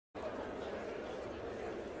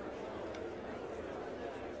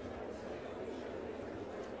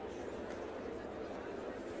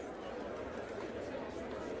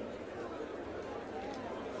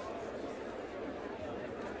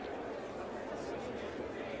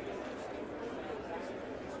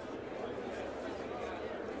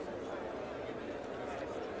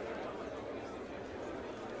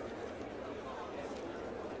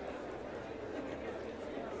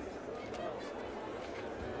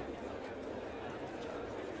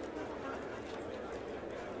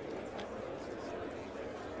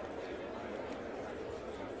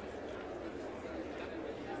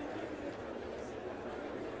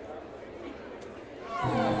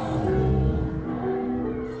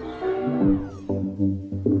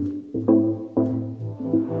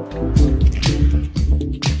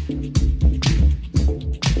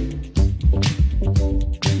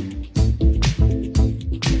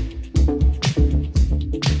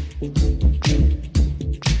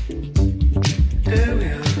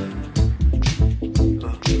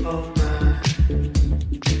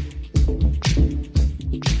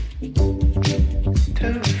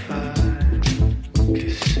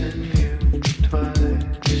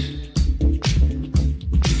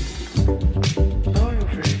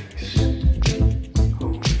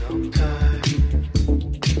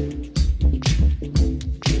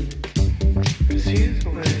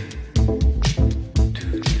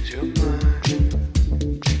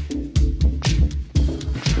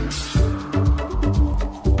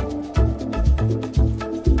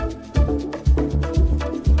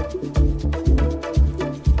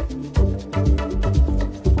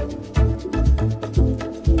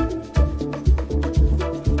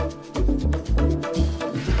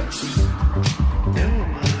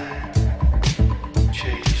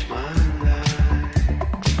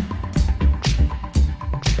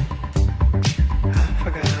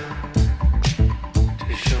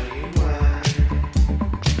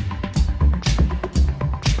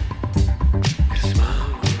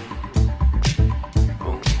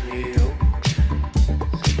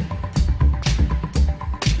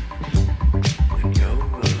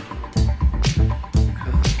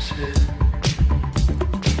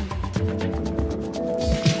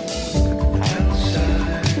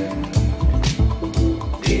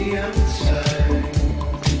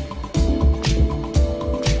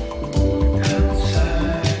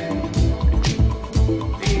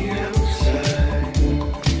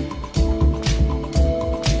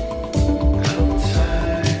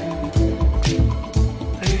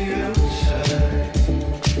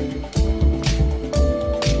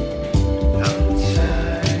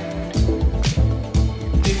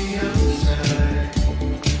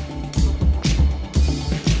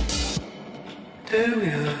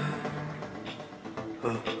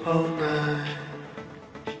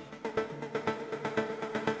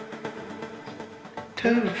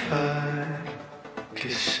terrified,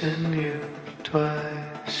 kissing you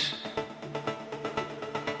twice.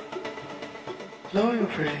 Loyal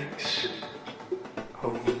freaks,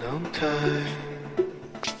 hold on tight.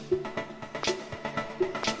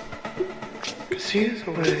 'Cause here's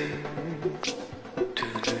a way to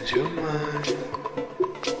lose your mind.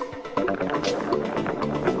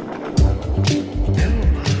 Never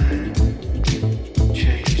mind,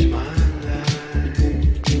 change my life.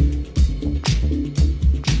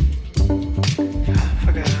 I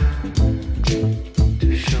forgot to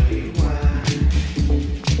show you why.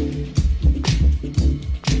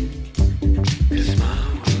 'Cause my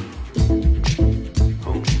world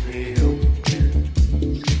only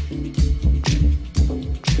opens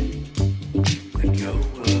when your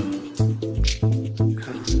world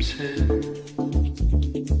comes in.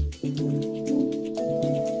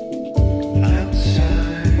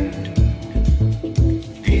 Outside,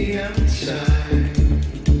 the outside,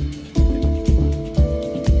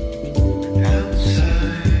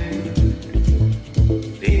 outside,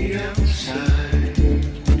 the outside,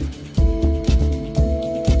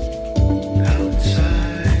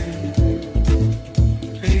 outside,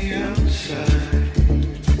 the outside,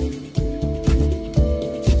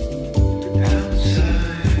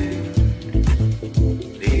 outside,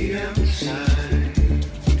 the outside.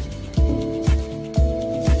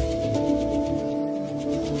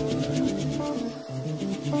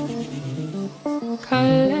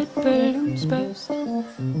 Colored balloons burst.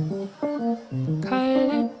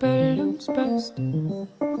 Colored balloons burst.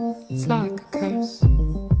 It's like a curse.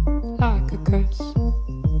 Like a curse.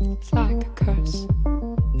 It's like a curse.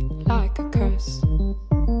 Like a curse.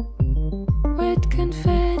 Wet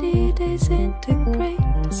confetti disintegrate.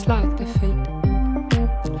 It's like the fate.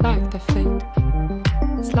 Like the fate.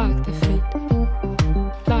 It's like the fate.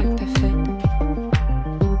 Like the fate.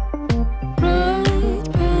 Bright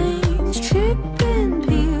pains chip and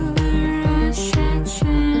peel. The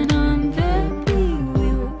reception on the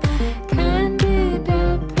wheel. Candied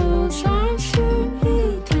apples are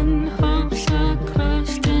eaten. Hopes are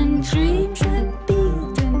crushed and dreams are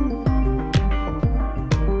beaten.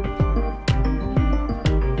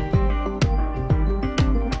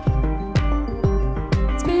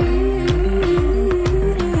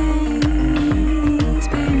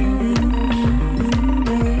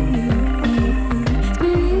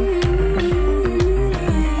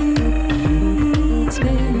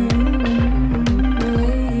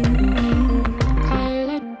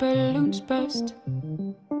 Colored balloons burst.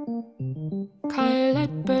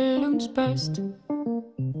 Colored balloons burst.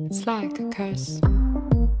 It's like a curse.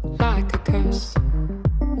 Like a curse.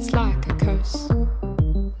 It's like a curse.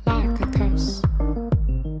 Like a curse.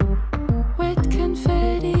 Wet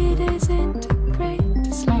confetti disintegrate.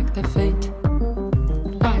 It's like the fate.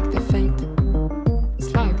 Like the fate.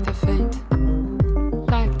 It's like the fate.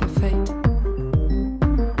 Like the fate.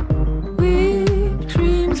 Whipped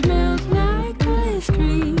creams melt like ice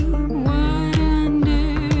cream. One under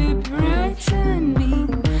a bright sunbeam.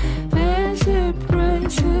 There's a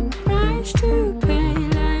price to pay.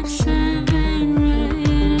 Life's seven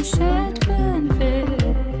rain, a sad confetti.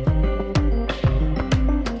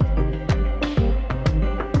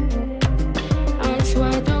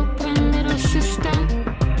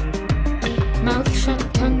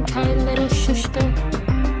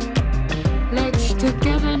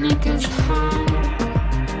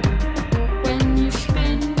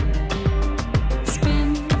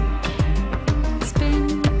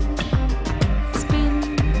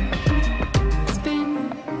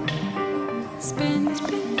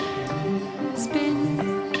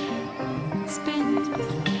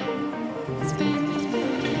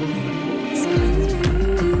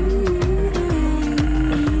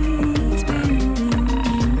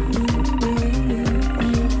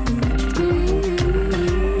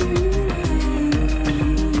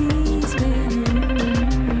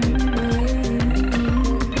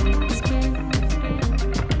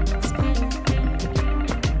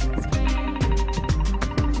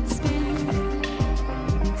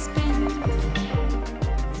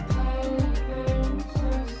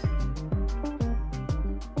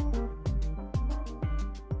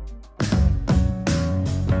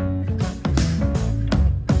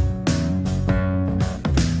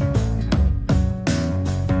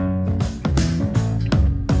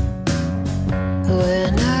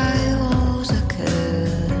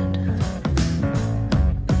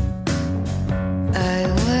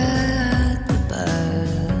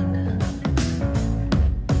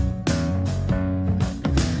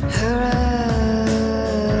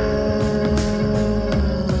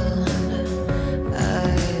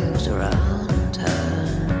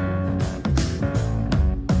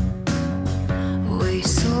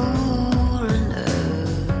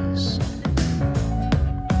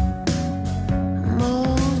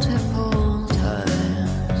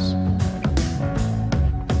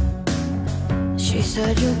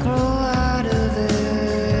 said you'll grow out of it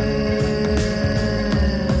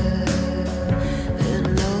in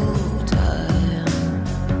no time.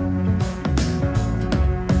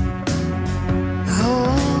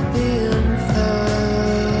 I'll be in fine.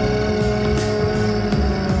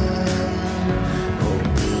 I'll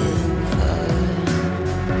be in fine.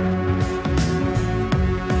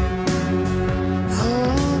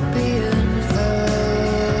 I'll be in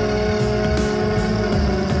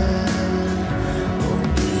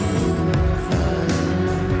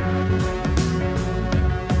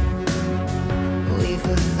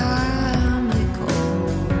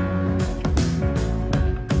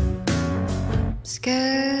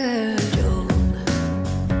scheduled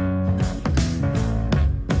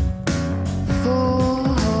for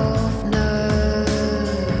 9:30.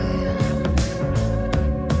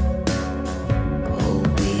 All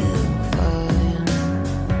being fine.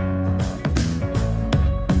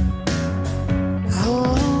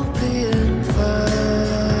 All being fine.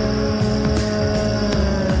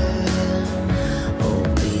 All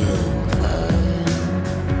being fine.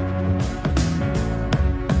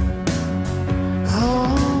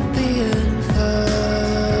 All being fine.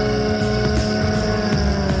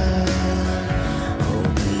 All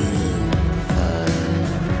being fine.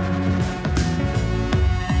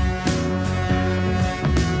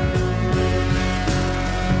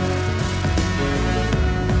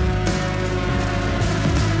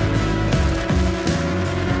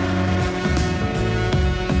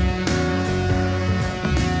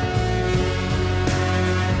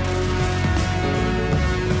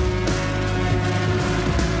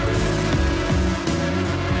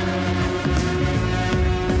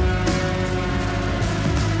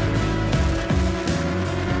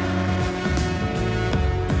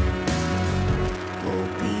 All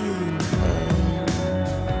being fine.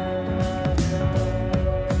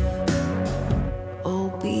 All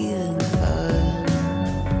being fine.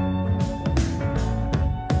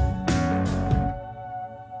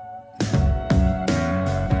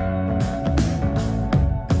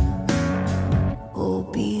 All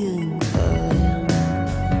being fine.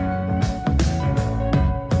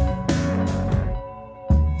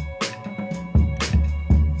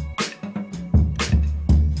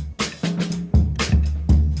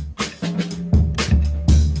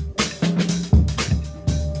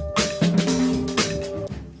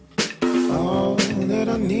 All that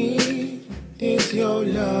I need is your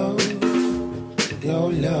love,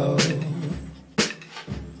 your love.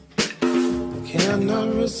 I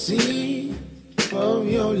cannot receive of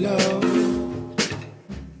your love.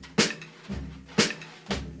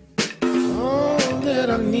 All that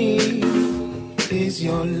I need is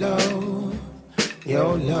your love,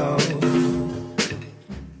 your love.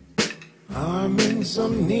 I'm in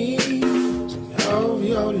some need of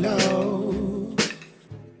your love.